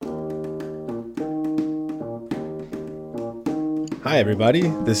Hi everybody,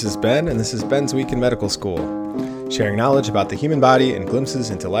 this is Ben, and this is Ben's Week in Medical School, sharing knowledge about the human body and glimpses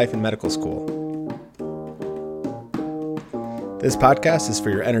into life in medical school. This podcast is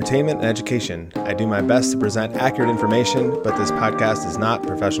for your entertainment and education. I do my best to present accurate information, but this podcast is not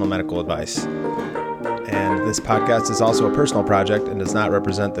professional medical advice. And this podcast is also a personal project and does not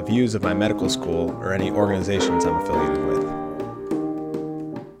represent the views of my medical school or any organizations I'm affiliated with.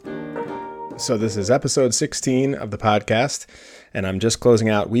 So this is episode 16 of the podcast, and I'm just closing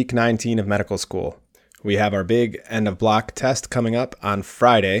out week 19 of medical school. We have our big end of block test coming up on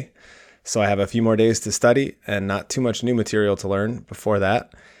Friday, so I have a few more days to study and not too much new material to learn before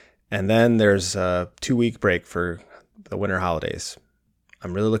that. And then there's a 2-week break for the winter holidays.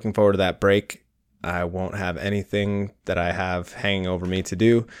 I'm really looking forward to that break. I won't have anything that I have hanging over me to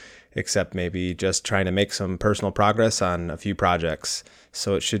do, except maybe just trying to make some personal progress on a few projects.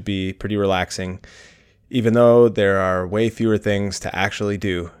 So it should be pretty relaxing, even though there are way fewer things to actually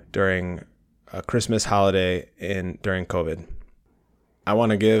do during a Christmas holiday during COVID. I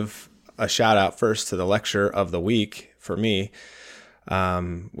want to give a shout out first to the lecture of the week for me.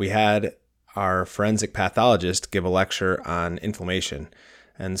 We had our forensic pathologist give a lecture on inflammation.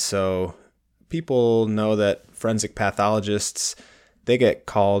 And so people know that forensic pathologists, they get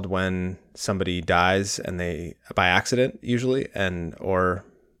called when somebody dies, and they by accident usually, or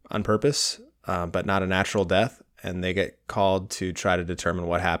on purpose, but not a natural death, and they get called to try to determine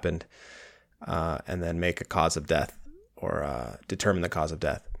what happened, and then make a cause of death or determine the cause of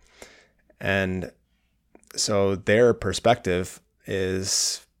death. And so their perspective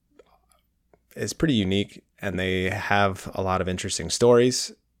is pretty unique, and they have a lot of interesting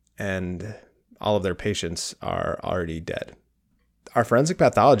stories, and all of their patients are already dead. Our forensic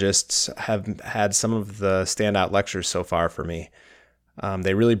pathologists have had some of the standout lectures so far for me.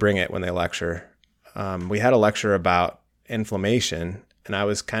 They really bring it when they lecture. We had a lecture about inflammation, and I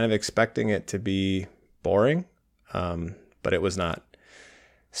was kind of expecting it to be boring, but it was not.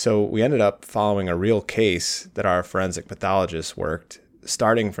 So we ended up following a real case that our forensic pathologist worked,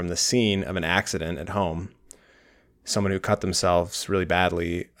 starting from the scene of an accident at home, someone who cut themselves really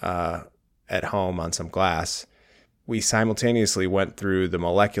badly at home on some glass. We simultaneously went through the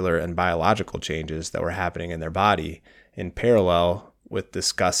molecular and biological changes that were happening in their body in parallel with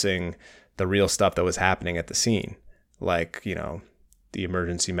discussing the real stuff that was happening at the scene. Like, the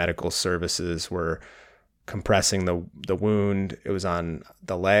emergency medical services were compressing the wound. It was on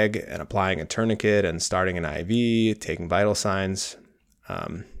the leg, and applying a tourniquet and starting an IV, taking vital signs,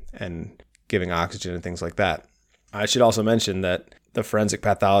 and giving oxygen and things like that. I should also mention that the forensic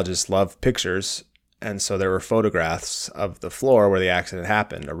pathologists love pictures. And so there were photographs of the floor where the accident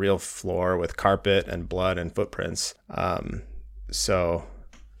happened, a real floor with carpet and blood and footprints. So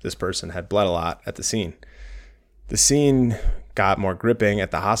this person had bled a lot at the scene. The scene got more gripping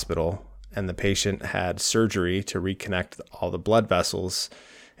at the hospital, and the patient had surgery to reconnect all the blood vessels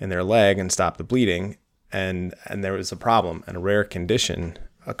in their leg and stop the bleeding. And there was a problem, and a rare condition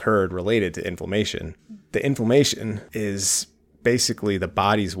occurred related to inflammation. The inflammation is basically the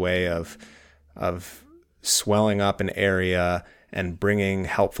body's way of swelling up an area and bringing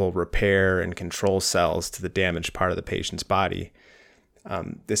helpful repair and control cells to the damaged part of the patient's body.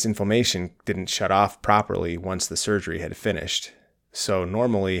 This inflammation didn't shut off properly once the surgery had finished. So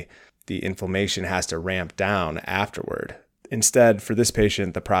normally the inflammation has to ramp down afterward. Instead, for this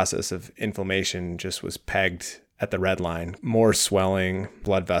patient, the process of inflammation just was pegged at the red line. More swelling,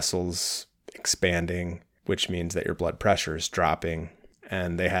 blood vessels expanding, which means that your blood pressure is dropping.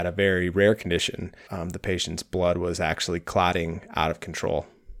 And they had a very rare condition. The patient's blood was actually clotting out of control.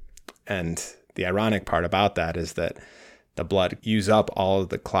 And the ironic part about that is that the blood use up all of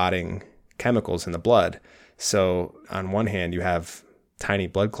the clotting chemicals in the blood. So on one hand, you have tiny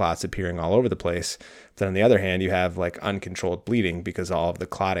blood clots appearing all over the place. But on the other hand, you have like uncontrolled bleeding because all of the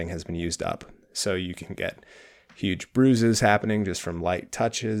clotting has been used up. So you can get huge bruises happening just from light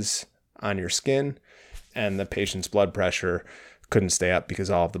touches on your skin. And the patient's blood pressure couldn't stay up because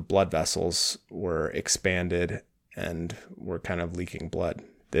all of the blood vessels were expanded and were kind of leaking blood.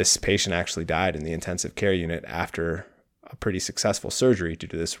 This patient actually died in the intensive care unit after a pretty successful surgery due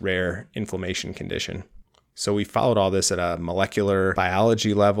to this rare inflammation condition. So we followed all this at a molecular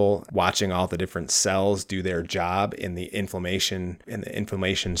biology level, watching all the different cells do their job in the inflammation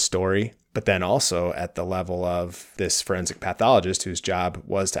story, but then also at the level of this forensic pathologist whose job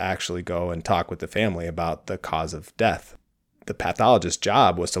was to actually go and talk with the family about the cause of death. The pathologist's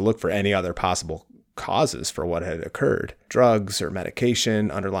job was to look for any other possible causes for what had occurred. Drugs or medication,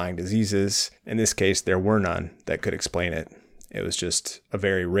 underlying diseases. In this case, there were none that could explain it. It was just a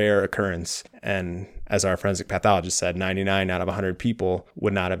very rare occurrence. And as our forensic pathologist said, 99 out of 100 people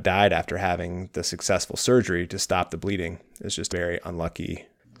would not have died after having the successful surgery to stop the bleeding. It's just very unlucky.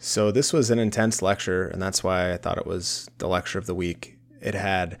 So this was an intense lecture, and that's why I thought it was the lecture of the week. It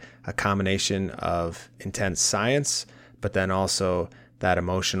had a combination of intense science, but then also that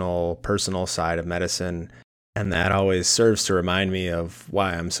emotional, personal side of medicine. And that always serves to remind me of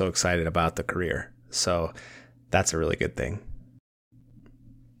why I'm so excited about the career. So that's a really good thing.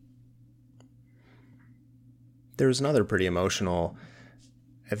 There was another pretty emotional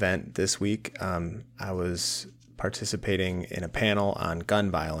event this week. I was participating in a panel on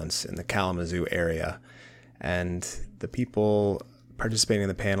gun violence in the Kalamazoo area. And the people participating in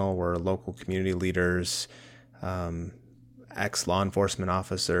the panel were local community leaders, ex-law enforcement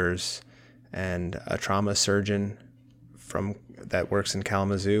officers, and a trauma surgeon that works in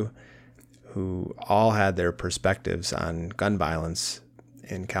Kalamazoo, who all had their perspectives on gun violence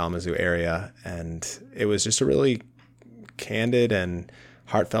in Kalamazoo area. And it was just a really candid and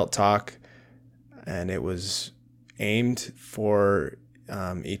heartfelt talk. And it was aimed for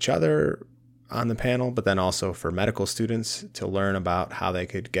each other on the panel, but then also for medical students to learn about how they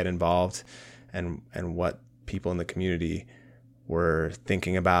could get involved and what people in the community were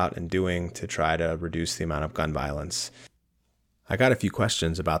thinking about and doing to try to reduce the amount of gun violence. I got a few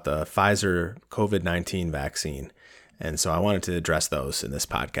questions about the Pfizer COVID-19 vaccine, and so I wanted to address those in this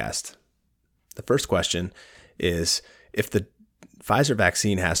podcast. The first question is, if the Pfizer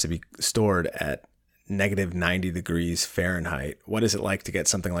vaccine has to be stored at negative 90 degrees Fahrenheit, what is it like to get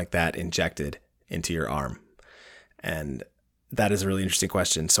something like that injected into your arm? And that is a really interesting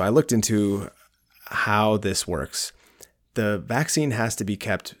question. So I looked into how this works. The vaccine has to be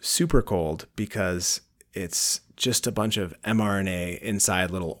kept super cold because it's just a bunch of mRNA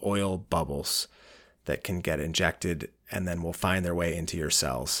inside little oil bubbles that can get injected and then will find their way into your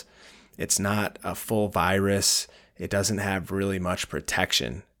cells. It's not a full virus. It doesn't have really much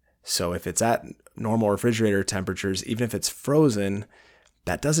protection. So if it's at normal refrigerator temperatures, even if it's frozen,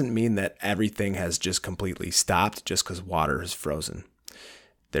 that doesn't mean that everything has just completely stopped just because water is frozen.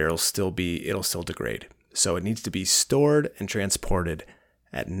 It'll still degrade. So it needs to be stored and transported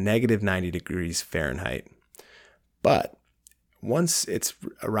at negative 90 degrees Fahrenheit. But once it's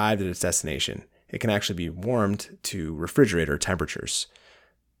arrived at its destination, it can actually be warmed to refrigerator temperatures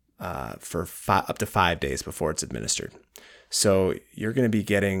for up to 5 days before it's administered. So you're going to be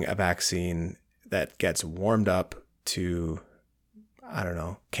getting a vaccine that gets warmed up to,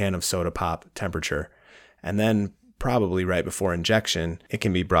 can of soda pop temperature. And then probably right before injection, it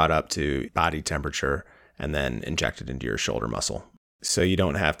can be brought up to body temperature and then injected into your shoulder muscle. So you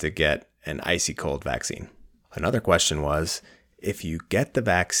don't have to get an icy cold vaccine. Another question was, if you get the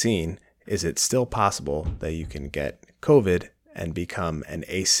vaccine, is it still possible that you can get COVID and become an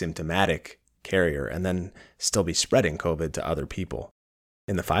asymptomatic carrier and then still be spreading COVID to other people?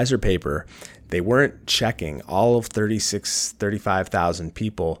 In the Pfizer paper, they weren't checking all of 35,000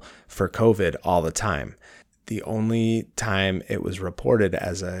 people for COVID all the time. The only time it was reported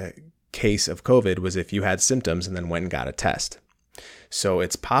as a case of COVID was if you had symptoms and then went and got a test. So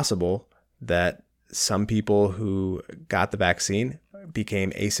it's possible that some people who got the vaccine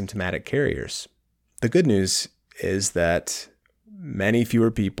became asymptomatic carriers. The good news is that many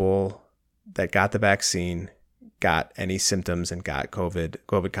fewer people that got the vaccine got any symptoms and got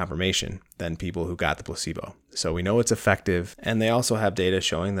COVID confirmation than people who got the placebo. So we know it's effective, and they also have data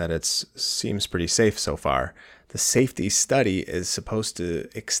showing that it seems pretty safe so far. The safety study is supposed to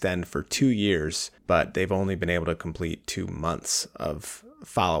extend for 2 years, but they've only been able to complete 2 months of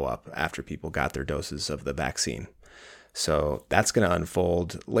follow-up after people got their doses of the vaccine. So that's going to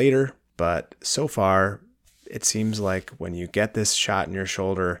unfold later, but so far it seems like when you get this shot in your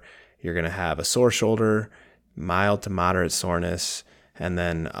shoulder, you're going to have a sore shoulder, mild to moderate soreness, and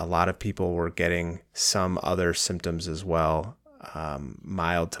then a lot of people were getting some other symptoms as well,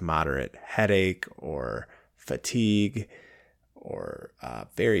 mild to moderate headache or fatigue, or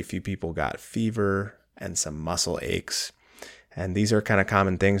very few people got fever and some muscle aches. And these are kind of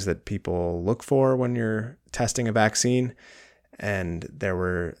common things that people look for when you're testing a vaccine. And there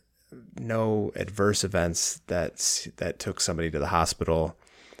were no adverse events that took somebody to the hospital.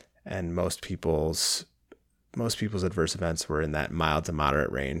 And most people's adverse events were in that mild to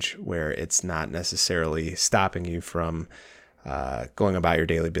moderate range, where it's not necessarily stopping you from going about your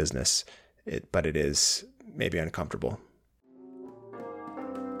daily business, but it is maybe uncomfortable.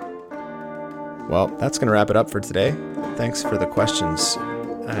 Well, that's going to wrap it up for today. Thanks for the questions.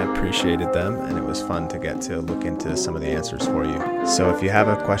 I appreciated them, and it was fun to get to look into some of the answers for you. So if you have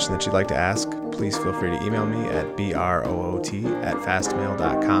a question that you'd like to ask, please feel free to email me at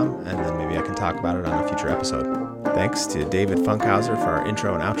broot@fastmail.com, and then maybe I can talk about it on a future episode. Thanks to David Funkhauser for our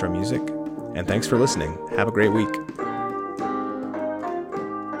intro and outro music, and thanks for listening. Have a great week.